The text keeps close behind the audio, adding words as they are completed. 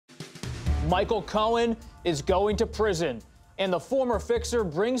Michael Cohen is going to prison, and the former fixer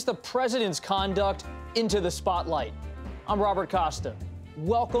brings the president's conduct into the spotlight. I'm Robert Costa.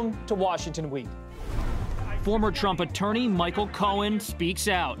 Welcome to Washington Week. Former Trump attorney Michael Cohen speaks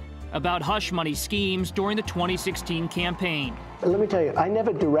out about hush money schemes during the 2016 campaign. Let me tell you, I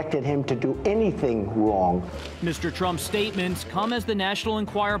never directed him to do anything wrong. Mr. Trump's statements come as the National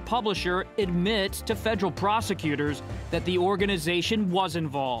Enquirer publisher admits to federal prosecutors that the organization was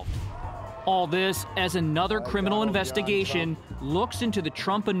involved. All this as another criminal investigation looks into the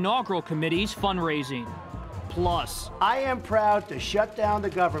Trump Inaugural Committee's fundraising. Plus, I am proud to shut down the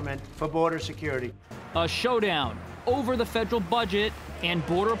government for border security. A showdown over the federal budget and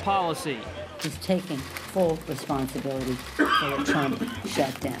border policy. He's taking full responsibility for the Trump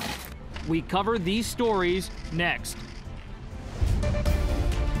shutdown. We cover these stories next.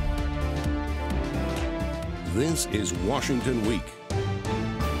 This is Washington Week.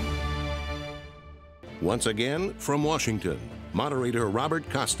 Once again, from Washington, moderator Robert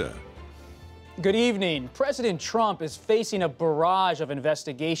Costa. Good evening. President Trump is facing a barrage of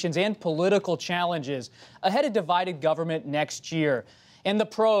investigations and political challenges ahead of divided government next year. And the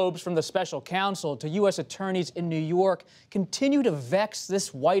probes from the special counsel to U.S. attorneys in New York continue to vex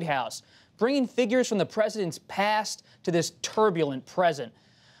this White House, bringing figures from the president's past to this turbulent present.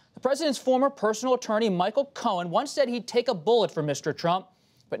 The president's former personal attorney, Michael Cohen, once said he'd take a bullet for Mr. Trump.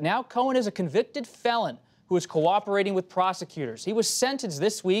 But now Cohen is a convicted felon who is cooperating with prosecutors. He was sentenced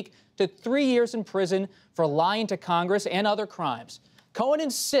this week to 3 years in prison for lying to Congress and other crimes. Cohen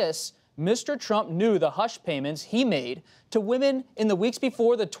insists Mr. Trump knew the hush payments he made to women in the weeks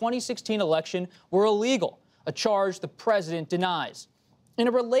before the 2016 election were illegal, a charge the president denies. In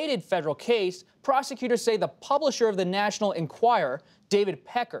a related federal case, prosecutors say the publisher of the National Enquirer, David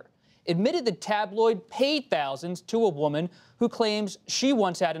Pecker, admitted the tabloid paid thousands to a woman who claims she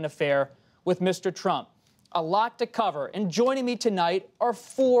once had an affair with Mr. Trump. A lot to cover, and joining me tonight are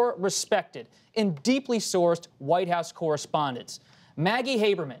four respected and deeply sourced White House correspondents. Maggie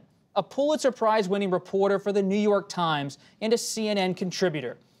Haberman, a Pulitzer Prize-winning reporter for the New York Times and a CNN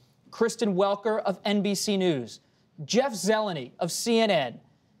contributor. Kristen Welker of NBC News. Jeff Zeleny of CNN.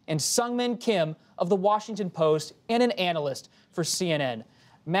 And Sungmin Kim of The Washington Post and an analyst for CNN.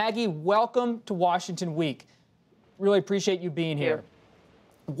 Maggie, welcome to Washington Week. Really appreciate you being here.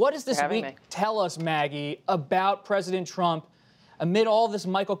 What does this week tell us, Maggie, about President Trump? Amid all this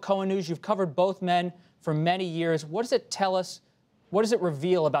Michael Cohen news, you've covered both men for many years. What does it tell us? What does it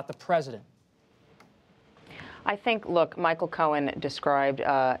reveal about the president? I think, look, Michael Cohen described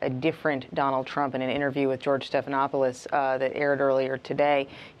a different Donald Trump in an interview with George Stephanopoulos that aired earlier today.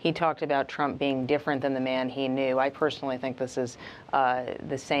 He talked about Trump being different than the man he knew. I personally think this is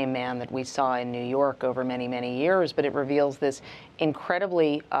the same man that we saw in New York over many, many years, but it reveals this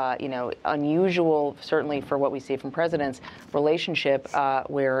incredibly, unusual, certainly for what we see from presidents, relationship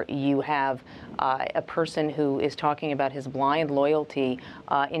where you have a person who is talking about his blind loyalty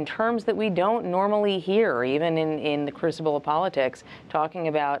in terms that we don't normally hear, even in the crucible of politics, talking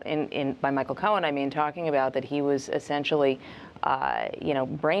about, by Michael Cohen, I mean, talking about that he was essentially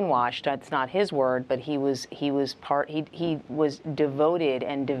brainwashed. That's not his word, but he was devoted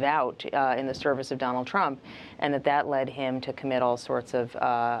and devout in the service of Donald Trump, and that led him to commit all sorts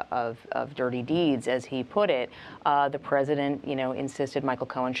of dirty deeds, as he put it. The president, insisted Michael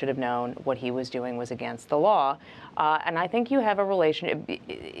Cohen should have known what he was doing was against the law, and I think you have a relationship.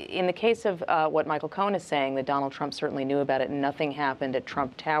 In the case of what Michael Cohen is saying, that Donald Trump certainly knew about it, and nothing happened at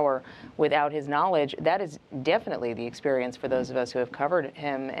Trump Tower without his knowledge. That is definitely the experience for those of us who have covered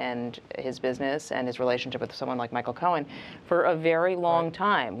him and his business and his relationship with someone like Michael Cohen for a very long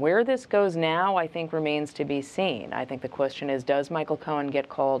time. Where this goes now, I think, remains to be seen. I think the question is, does Michael Cohen get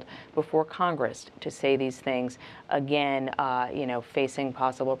called before Congress to say these things again, facing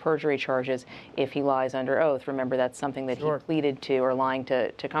possible perjury charges if he lies under oath? Remember, that's something that he pleaded to, or lying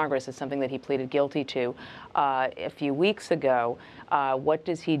to Congress is something that he pleaded guilty to a few weeks ago. What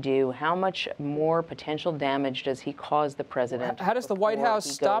does he do? How much more potential damage does he cause the president? How does the White House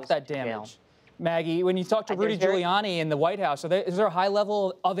stop that damage? Maggie, when you talk to Rudy Giuliani in the White House, is there a high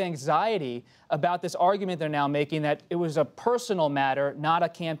level of anxiety about this argument they're now making that it was a personal matter, not a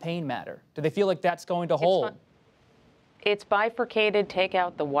campaign matter? Do they feel like that's going to hold? It's bifurcated. Take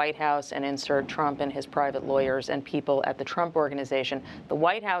out the White House and insert Trump and his private lawyers and people at the Trump Organization. The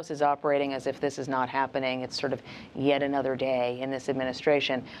White House is operating as if this is not happening. It's sort of yet another day in this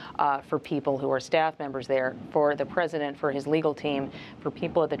administration for people who are staff members there, for the president, for his legal team, for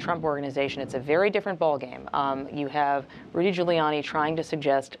people at the Trump Organization. It's a very different ballgame. You have Rudy Giuliani trying to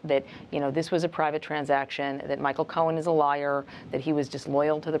suggest that, this was a private transaction, that Michael Cohen is a liar, that he was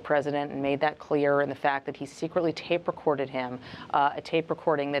disloyal to the president and made that clear, and the fact that he secretly tape recorded him, a tape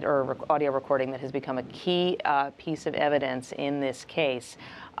recording or audio recording that has become a key piece of evidence in this case.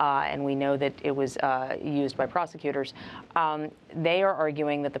 And we know that it was used by prosecutors. They are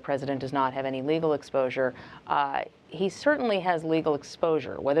arguing that the president does not have any legal exposure. He certainly has legal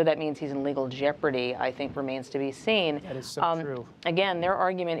exposure. Whether that means he's in legal jeopardy, I think, remains to be seen. That is so true. Again, their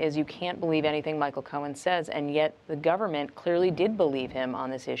argument is you can't believe anything Michael Cohen says, and yet the government clearly did believe him on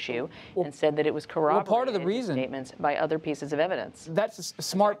this issue and said that it was corroborated part of the reason, statements by other pieces of evidence. That's a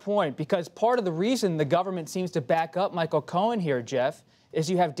smart point, because part of the reason the government seems to back up Michael Cohen here, Jeff, is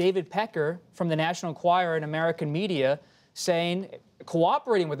you have David Pecker from the National Enquirer and American Media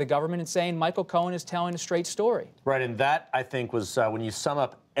cooperating with the government and saying Michael Cohen is telling a straight story. Right, and that, I think, was when you sum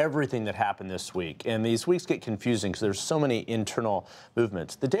up everything that happened this week, and these weeks get confusing because there's so many internal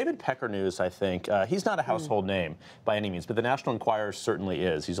movements. The David Pecker news, I think, he's not a household name by any means, but the National Enquirer certainly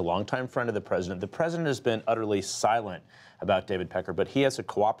is. He's a longtime friend of the president. The president has been utterly silent about David Pecker, but he has a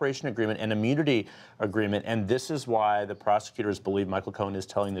cooperation agreement and immunity agreement, and this is why the prosecutors believe Michael Cohen is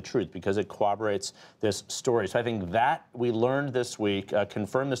telling the truth, because it corroborates this story. So I think that we learned this week,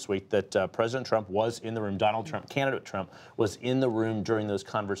 confirmed this week, that President Trump was in the room, Donald Trump, candidate Trump, was in the room during those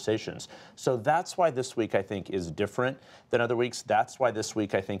conversations. So that's why this week, I think, is different than other weeks. That's why this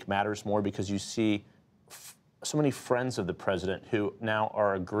week, I think, matters more, because you see so many friends of the president who now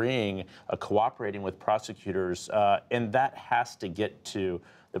are agreeing, cooperating with prosecutors, and that has to get to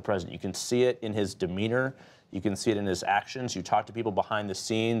the president. You can see it in his demeanor. You can see it in his actions. You talk to people behind the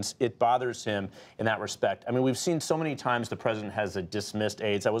scenes. It bothers him in that respect. I mean, we've seen so many times the president has dismissed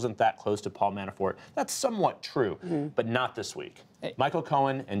aides. I wasn't that close to Paul Manafort. That's somewhat true, but not this week. Michael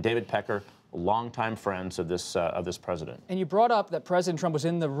Cohen and David Pecker, longtime friends of this president. And you brought up that President Trump was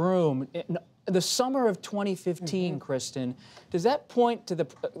in the room in the summer of 2015, Kristen. Does that point to the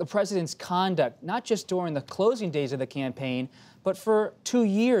president's conduct, not just during the closing days of the campaign, but for 2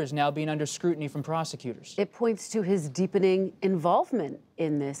 years now being under scrutiny from prosecutors? It points to his deepening involvement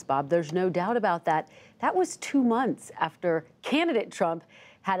in this, Bob. There's no doubt about that. That was 2 months after candidate Trump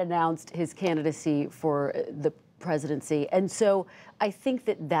had announced his candidacy for the presidency. And so I think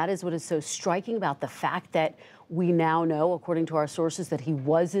that is what is so striking about the fact that we now know, according to our sources, that he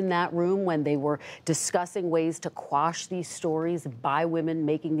was in that room when they were discussing ways to quash these stories by women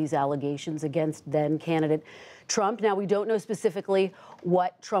making these allegations against then candidate Trump. Now, we don't know specifically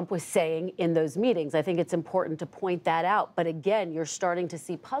what Trump was saying in those meetings. I think it's important to point that out. But again, you're starting to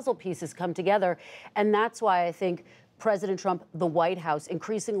see puzzle pieces come together. And that's why I think President Trump, the White House,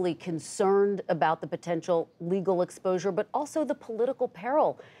 increasingly concerned about the potential legal exposure, but also the political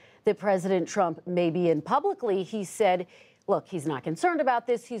peril that President Trump may be in. Publicly, he said, look, he's not concerned about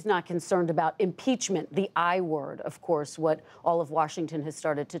this. He's not concerned about impeachment, the I word, of course, what all of Washington has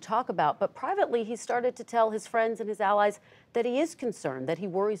started to talk about. But privately, he started to tell his friends and his allies that he is concerned, that he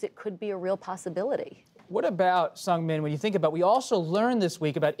worries it could be a real possibility. What about, Sung-Min, when you think about, we also learned this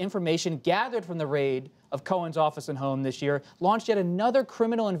week about information gathered from the raid of Cohen's office and home this year, launched yet another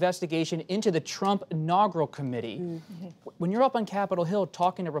criminal investigation into the Trump inaugural committee. When you're up on Capitol Hill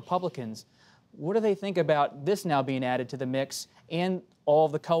talking to Republicans, what do they think about this now being added to the mix and all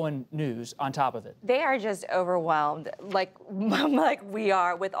the Cohen news on top of it? They are just overwhelmed, like we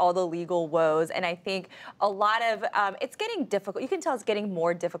are, with all the legal woes. And I think a lot of it's getting difficult. You can tell it's getting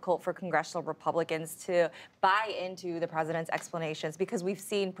more difficult for congressional Republicans to buy into the president's explanations, because we've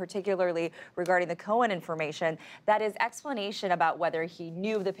seen, particularly regarding the Cohen information, that his explanation about whether he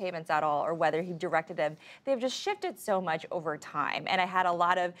knew of the payments at all or whether he directed them, they've just shifted so much over time. And I had a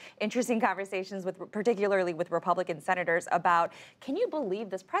lot of interesting conversations particularly with Republican senators about, can you believe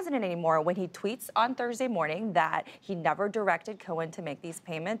this president anymore when he tweets on Thursday morning that he never directed Cohen to make these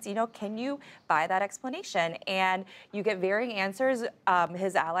payments? You know, can you buy that explanation? And you get varying answers.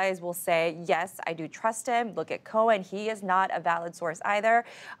 His allies will say, yes, I do trust him. Look at Cohen. He is not a valid source either.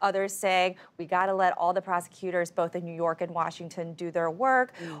 Others saying, we got to let all the prosecutors, both in New York and Washington, do their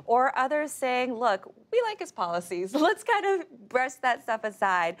work. Or others saying, look, we like his policies. Let's kind of brush that stuff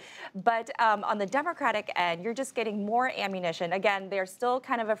aside. But on the Democratic end, you're just getting more ammunition. Again, they're still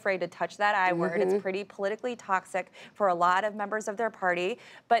kind of afraid to touch that I word. It's pretty politically toxic for a lot of members of their party.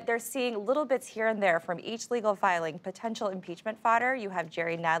 But they're seeing little bits here and there from each legal filing, potential impeachment fodder. You have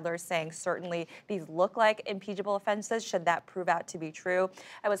Jerry Nadler saying certainly these look like impeachable offenses, should that prove out to be true.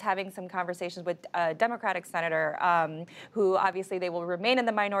 I was having some conversations with a Democratic senator who obviously they will remain in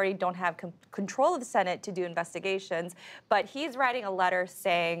the minority, don't have control of the Senate to do investigations, but he's writing a letter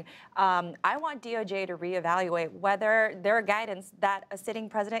saying, I want DOJ to reevaluate whether their guidance that a sitting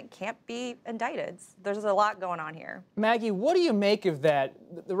president can't be indicted. There's a lot going on here. Maggie, what do you make of that?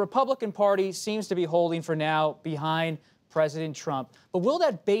 The Republican Party seems to be holding for now behind President Trump, but will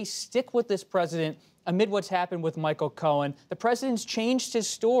that base stick with this president amid what's happened with Michael Cohen? The president's changed his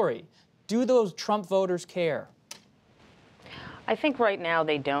story. Do those Trump voters care? I think right now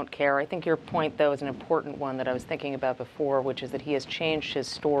they don't care. I think your point, though, is an important one that I was thinking about before, which is that he has changed his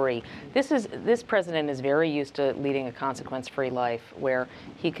story. This president is very used to leading a consequence-free life where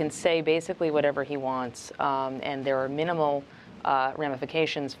he can say basically whatever he wants, and there are minimal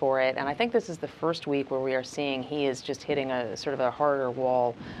ramifications for it. And I think this is the first week where we are seeing he is just hitting a sort of a harder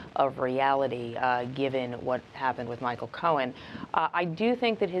wall of reality, given what happened with Michael Cohen. I do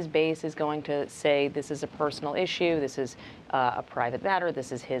think that his base is going to say this is a personal issue, this is a private matter,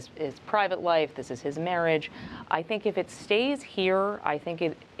 this is his private life, this is his marriage. I think if it stays here, I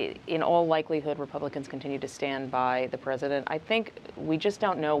think in all likelihood, Republicans continue to stand by the president. I think we just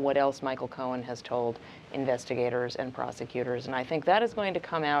don't know what else Michael Cohen has told investigators and prosecutors, and I think that is going to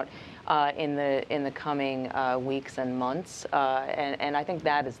come out in the coming weeks and months, and I think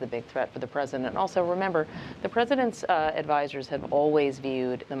that is the big threat for the president. And also remember, the president's advisors have always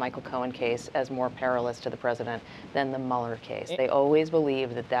viewed the Michael Cohen case as more perilous to the president than the Mueller case. They always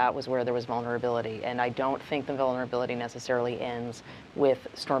believed that that was where there was vulnerability, and I don't think the vulnerability necessarily ends with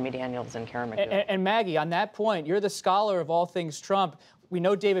Stormy Daniels and Karen McDougal. And Maggie, on that point, you're the scholar of all things Trump. We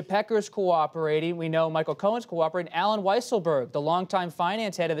know David Pecker's cooperating. We know Michael Cohen's cooperating. Alan Weisselberg, the longtime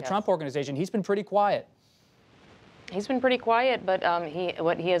finance head of the Trump Organization, he's been pretty quiet. He's been pretty quiet, but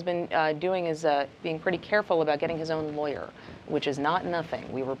what he has been doing is being pretty careful about getting his own lawyer, which is not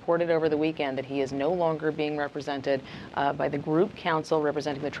nothing. We reported over the weekend that he is no longer being represented by the group counsel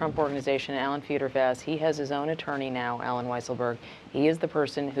representing the Trump Organization, Alan Futerfas. He has his own attorney now, Alan Weisselberg. He is the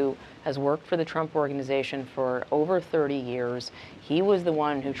person who has worked for the Trump Organization for over 30 years. He was the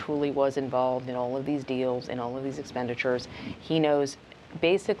one who truly was involved in all of these deals, in all of these expenditures. He knows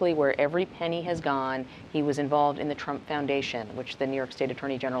basically where every penny has gone. He was involved in the Trump Foundation, which the New York State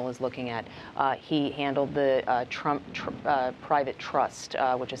Attorney General is looking at. He handled the Trump Private Trust,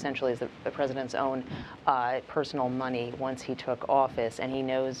 which essentially is the president's own personal money once he took office, and he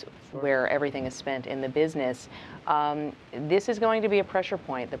knows where everything is spent in the business. This is going to be a pressure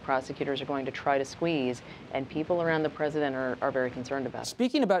point that prosecutors are going to try to squeeze, and people around the president are very concerned about it.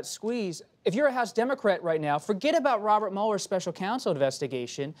 Speaking about squeeze, if you're a House Democrat right now, forget about Robert Mueller's special counsel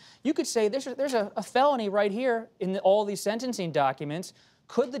investigation. You could say there's a felony right here in all these sentencing documents.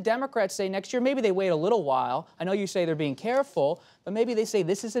 Could the Democrats say next year, maybe they wait a little while? I know you say they're being careful, but maybe they say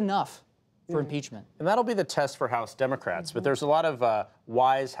this is enough for impeachment. And that'll be the test for House Democrats. But there's a lot of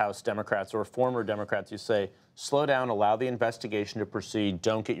wise House Democrats or former Democrats who say, slow down, allow the investigation to proceed,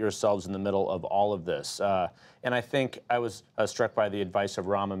 don't get yourselves in the middle of all of this. And I think I was struck by the advice of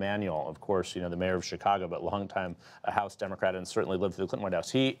Rahm Emanuel, of course, you know, the mayor of Chicago, but longtime House Democrat and certainly lived through the Clinton White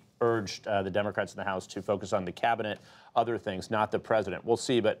House. He urged the Democrats in the House to focus on the cabinet, other things, not the president. We'll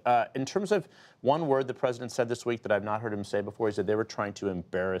see. But in terms of one word the president said this week that I've not heard him say before, he said they were trying to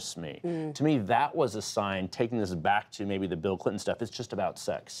embarrass me. To me, that was a sign, taking this back to maybe the Bill Clinton stuff, it's just about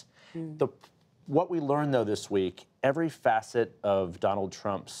sex. What we learned, though, this week, every facet of Donald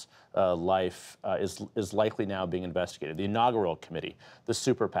Trump's life is likely now being investigated. The inaugural committee, the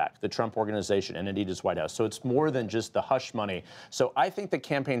super PAC, the Trump Organization, and indeed his White House. So it's more than just the hush money. So I think the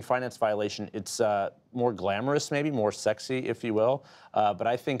campaign finance violation, it's more glamorous, maybe more sexy, if you will. But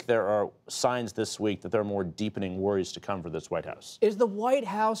I think there are signs this week that there are more deepening worries to come for this White House. Is the White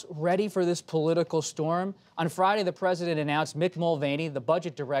House ready for this political storm? On Friday, the president announced Mick Mulvaney, the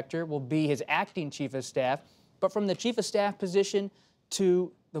budget director, will be his acting chief of staff. But from the chief of staff position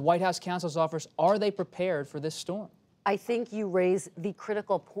to the White House counsel's office, are they prepared for this storm? I think you raise the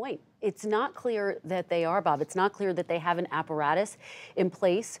critical point. It's not clear that they are, Bob. It's not clear that they have an apparatus in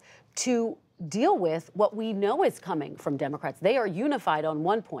place to deal with what we know is coming from Democrats. They are unified on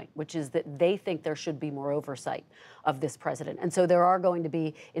one point, which is that they think there should be more oversight of this president. And so there are going to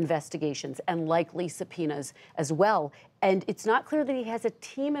be investigations and likely subpoenas as well. And it's not clear that he has a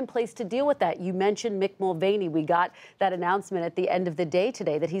team in place to deal with that. You mentioned Mick Mulvaney. We got that announcement at the end of the day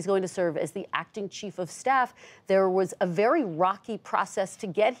today that he's going to serve as the acting chief of staff. There was a very rocky process to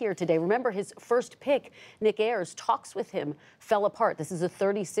get here today. Remember, his first pick, Nick Ayers, talks with him fell apart. This is a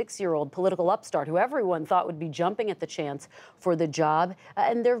 36-year-old political upstart who everyone thought would be jumping at the chance for the job.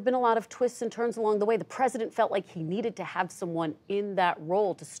 And there have been a lot of twists and turns along the way. The president felt like he needed to have someone in that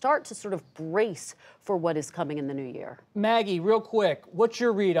role to start to sort of brace for what is coming in the new year. Maggie, real quick, what's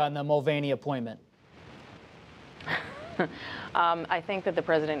your read on the Mulvaney appointment? I think that the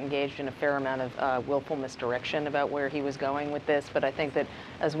president engaged in a fair amount of willful misdirection about where he was going with this. But I think that,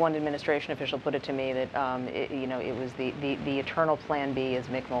 as one administration official put it to me, that it was the eternal plan B is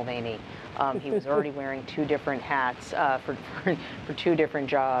Mick Mulvaney. He was already wearing two different hats for two different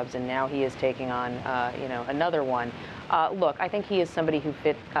jobs, and now he is taking on another one. Look, I think he is somebody who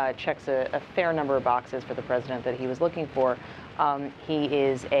checks a fair number of boxes for the president that he was looking for. He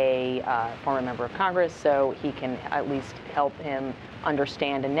is a former member of Congress, so he can at least help him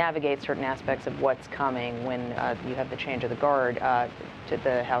understand and navigate certain aspects of what's coming when you have the change of the guard to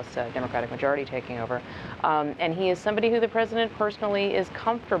the House Democratic majority taking over. And he is somebody who the president personally is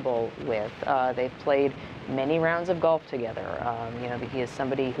comfortable with. They've played many rounds of golf together. He is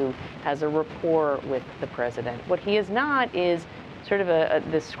somebody who has a rapport with the president. What he is not is sort of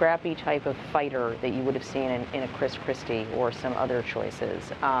the scrappy type of fighter that you would have seen in a Chris Christie or some other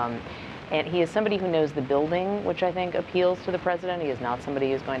choices. And he is somebody who knows the building, which I think appeals to the president. He is not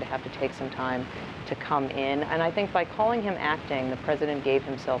somebody who's going to have to take some time to come in. And I think by calling him acting, the president gave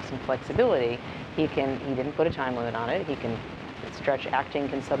himself some flexibility. He didn't put a time limit on it. He can stretch. Acting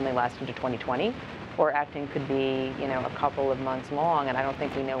can suddenly last into 2020. Or acting could be, a couple of months long, and I don't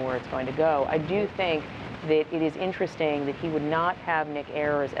think we know where it's going to go. I do think that it is interesting that he would not have Nick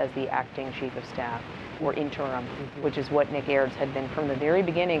Ayers as the acting chief of staff or interim, which is what Nick Ayers had been from the very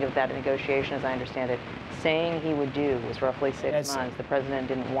beginning of that negotiation, as I understand it, saying he would do was roughly 6 months. The president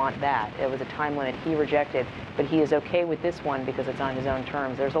didn't want that. It was a time limit he rejected, but he is okay with this one because it's on his own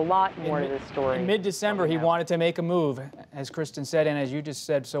terms. There's a lot more to this story. In mid-December, he wanted to make a move, as Kristen said, and as you just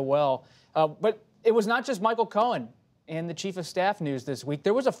said so well. But it was not just Michael Cohen and the chief of staff news this week.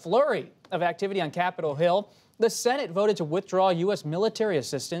 There was a flurry of activity on Capitol Hill. The Senate voted to withdraw U.S. military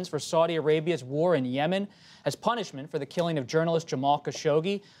assistance for Saudi Arabia's war in Yemen as punishment for the killing of journalist Jamal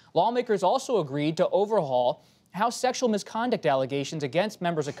Khashoggi. Lawmakers also agreed to overhaul how sexual misconduct allegations against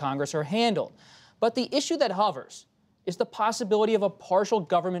members of Congress are handled. But the issue that hovers is the possibility of a partial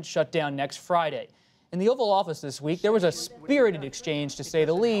government shutdown next Friday. In the Oval Office this week, there was a spirited exchange, to say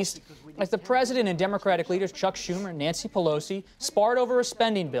the least, as the president and Democratic leaders Chuck Schumer and Nancy Pelosi sparred over a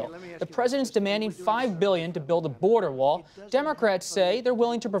spending bill. The president's demanding $5 billion to build a border wall. Democrats say they're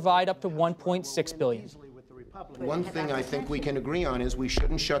willing to provide up to $1.6 billion. One thing I think we can agree on is we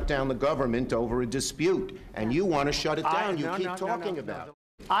shouldn't shut down the government over a dispute. And you want to shut it down. You keep talking about it.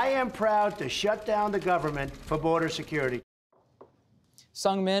 I am proud to shut down the government for border security.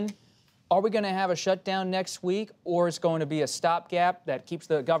 Sung Min, are we going to have a shutdown next week, or is it going to be a stopgap that keeps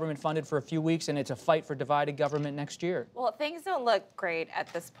the government funded for a few weeks and it's a fight for divided government next year? Well, things don't look great at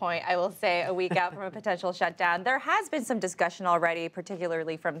this point, I will say, a week out from a potential shutdown. There has been some discussion already,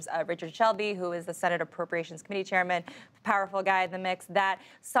 particularly from Richard Shelby, who is the Senate Appropriations Committee chairman, powerful guy in the mix, that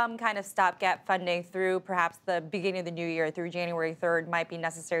some kind of stopgap funding through perhaps the beginning of the new year, through January 3rd, might be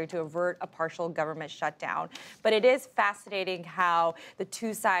necessary to avert a partial government shutdown. But it is fascinating how the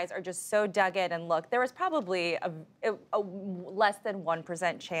two sides are just so dug in. And look, there was probably a less than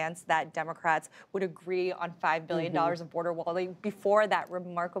 1% chance that Democrats would agree on $5 billion of border walling before that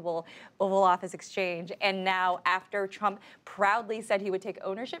remarkable Oval Office exchange. And now, after Trump proudly said he would take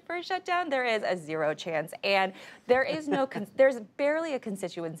ownership for a shutdown, there is a zero chance. And there is there's barely a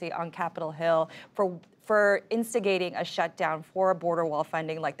constituency on Capitol Hill for instigating a shutdown for a border wall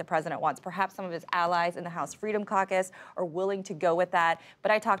funding like the president wants. Perhaps some of his allies in the House Freedom Caucus are willing to go with that.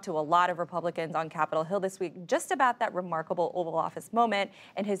 But I talked to a lot of Republicans on Capitol Hill this week just about that remarkable Oval Office moment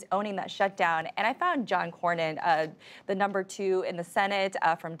and his owning that shutdown. And I found John Cornyn, the number 2 in the Senate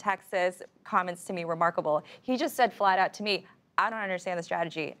from Texas, comments to me remarkable. He just said flat out to me, I don't understand the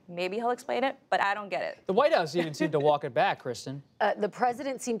strategy. Maybe he'll explain it, but I don't get it. The White House even seemed to walk it back, Kristen. The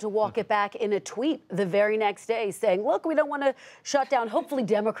president seemed to walk it back in a tweet the very next day saying, look, we don't want to shut down. Hopefully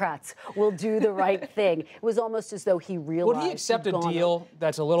Democrats will do the right thing. It was almost as though he realized. Would he accept a deal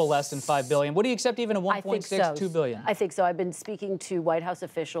that's a little less than $5 billion? Would he accept even a $1.62 billion? I think so. I've been speaking to White House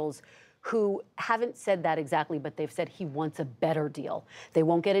officials who haven't said that exactly, but they've said he wants a better deal. They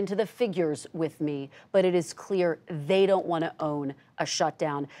won't get into the figures with me, but it is clear they don't want to own a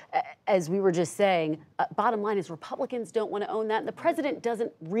shutdown. As we were just saying, bottom line is Republicans don't want to own that, and the president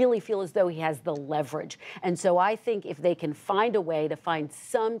doesn't really feel as though he has the leverage. And so I think if they can find a way to find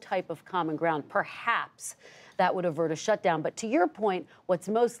some type of common ground, perhaps that would avert a shutdown. But to your point, what's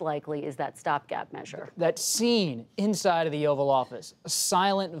most likely is that stopgap measure. That scene inside of the Oval Office,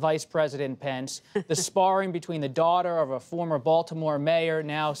 silent Vice President Pence, the sparring between the daughter of a former Baltimore mayor,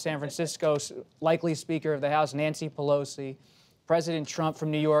 now San Francisco's likely Speaker of the House, Nancy Pelosi, President Trump from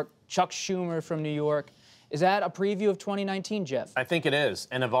New York, Chuck Schumer from New York. Is that a preview of 2019, Jeff? I think it is.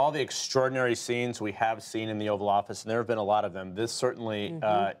 And of all the extraordinary scenes we have seen in the Oval Office, and there have been a lot of them, this certainly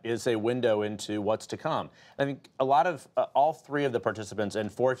is a window into what's to come. I think a lot of, all three of the participants, and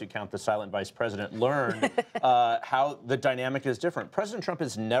four if you count the silent vice president, learned how the dynamic is different. President Trump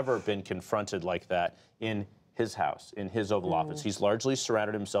has never been confronted like that in his house, in his Oval Office. He's largely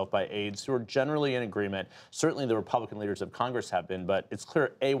surrounded himself by aides who are generally in agreement. Certainly the Republican leaders of Congress have been, but it's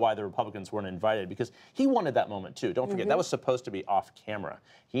clear, A, why the Republicans weren't invited, because he wanted that moment too. Don't forget, that was supposed to be off camera.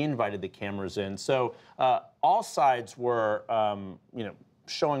 He invited the cameras in. So all sides were,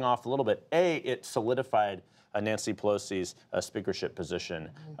 showing off a little bit. A, it solidified Nancy Pelosi's speakership position,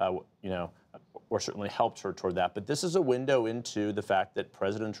 or certainly helped her toward that. But this is a window into the fact that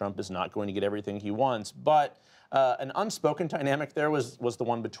President Trump is not going to get everything he wants. But an unspoken dynamic there was the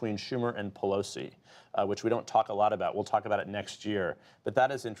one between Schumer and Pelosi, which we don't talk a lot about. We'll talk about it next year. But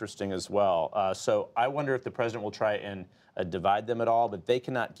that is interesting as well. So I wonder if the president will try and divide them at all, but they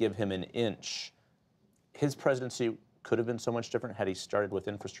cannot give him an inch. His presidency could have been so much different had he started with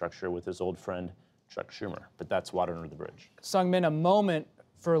infrastructure with his old friend Chuck Schumer. But that's water under the bridge. Sung-Min, a moment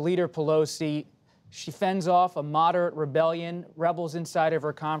for Leader Pelosi. She fends off a moderate rebellion, rebels inside of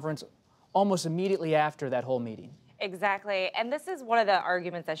her conference almost immediately after that whole meeting. Exactly. And this is one of the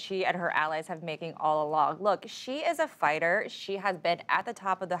arguments that she and her allies have been making all along. Look, she is a fighter. She has been at the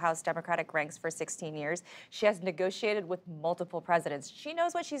top of the House Democratic ranks for 16 years. She has negotiated with multiple presidents. She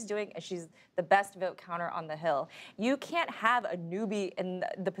knows what she's doing, and she's the best vote counter on the Hill. You can't have a newbie in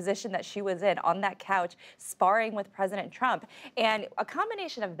the position that she was in on that couch sparring with President Trump. And a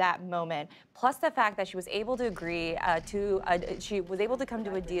combination of that moment, plus the fact that she was able to agree she was able to come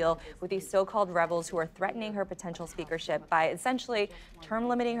to a deal with these so-called rebels who are threatening her potential speakership by essentially term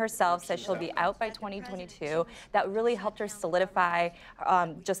limiting herself, says she'll be out by 2022. That really helped her solidify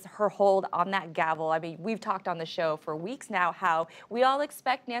just her hold on that gavel. I mean, we've talked on the show for weeks now how we all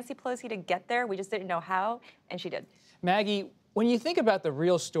expect Nancy Pelosi to get there. We just didn't know how, and she did. Maggie, when you think about the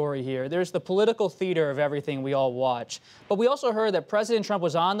real story here, there's the political theater of everything we all watch. But we also heard that President Trump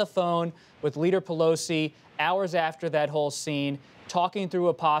was on the phone with Leader Pelosi hours after that whole scene, talking through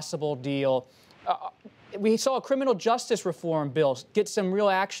a possible deal. We saw a criminal justice reform bill get some real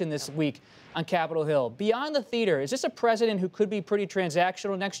action this week on Capitol Hill. Beyond the theater, is this a president who could be pretty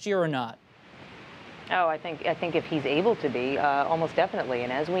transactional next year or not? Oh, I think if he's able to be, almost definitely.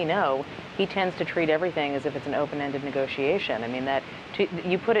 And as we know, he tends to treat everything as if it's an open-ended negotiation. I mean,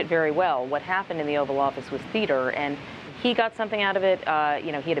 you put it very well. What happened in the Oval Office was theater, and he got something out of it.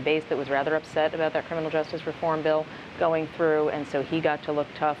 He had a base that was rather upset about that criminal justice reform bill going through, and so he got to look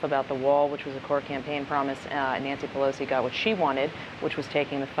tough about the wall, which was a core campaign promise. Nancy Pelosi got what she wanted, which was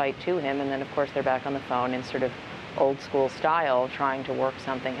taking the fight to him, and then, of course, they're back on the phone in sort of old-school style, trying to work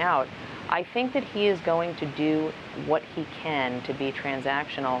something out. I think that he is going to do what he can to be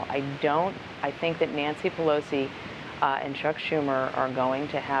transactional. I think that Nancy Pelosi and Chuck Schumer are going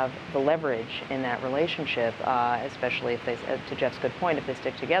to have the leverage in that relationship, especially if they, to Jeff's good point, if they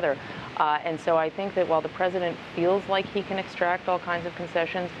stick together. And so I think that while the president feels like he can extract all kinds of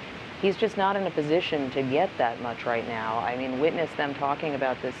concessions, he's just not in a position to get that much right now. I mean, witness them talking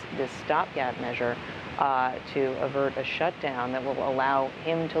about this stopgap measure to avert a shutdown that will allow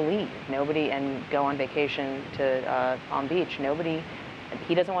him to leave. Nobody, and go on vacation to Palm Beach. Nobody,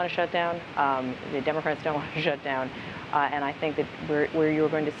 he doesn't want to shut down. The Democrats don't want to shut down. And I think that where you're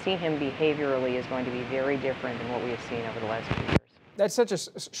going to see him behaviorally is going to be very different than what we have seen over the last few years. That's such a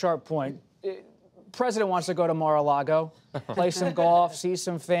sharp point. President wants to go to Mar-a-Lago, play some golf, see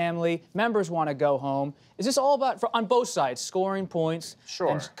some family. Members want to go home. Is this all about, on both sides, scoring points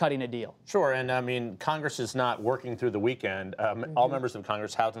and cutting a deal? Sure, and I mean, Congress is not working through the weekend. All members of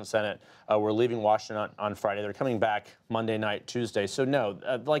Congress, House and Senate, were leaving Washington on Friday. They're coming back Monday night, Tuesday. So no,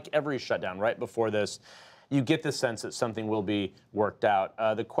 like every shutdown right before this, you get the sense that something will be worked out.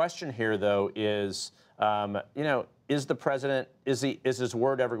 The question here, though, is, is the president, is his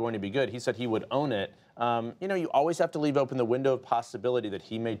word ever going to be good? He said he would own it. You know, you always have to leave open the window of possibility that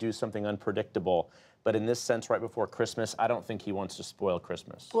he may do something unpredictable. But in this sense, right before Christmas, I don't think he wants to spoil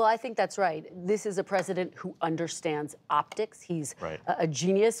Christmas. Well, I think that's right. This is a president who understands optics. He's a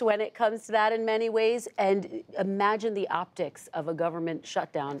genius when it comes to that in many ways. And imagine the optics of a government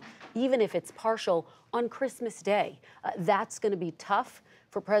shutdown, even if it's partial, on Christmas Day. That's going to be tough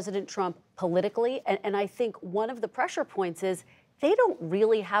for President Trump politically. And I think one of the pressure points is they don't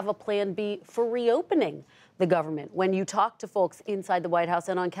really have a plan B for reopening the government. When you talk to folks inside the White House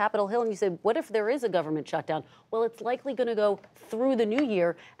and on Capitol Hill and you say, what if there is a government shutdown? Well, it's likely going to go through the new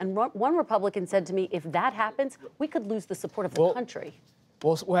year. And one Republican said to me, if that happens, we could lose the support of the country.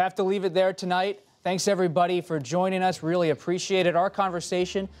 We'll have to leave it there tonight. Thanks, everybody, for joining us. Really appreciate it. Our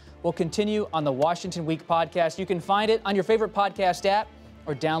conversation will continue on the Washington Week podcast. You can find it on your favorite podcast app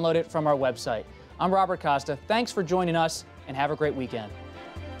or download it from our website. I'm Robert Costa. Thanks for joining us, and have a great weekend.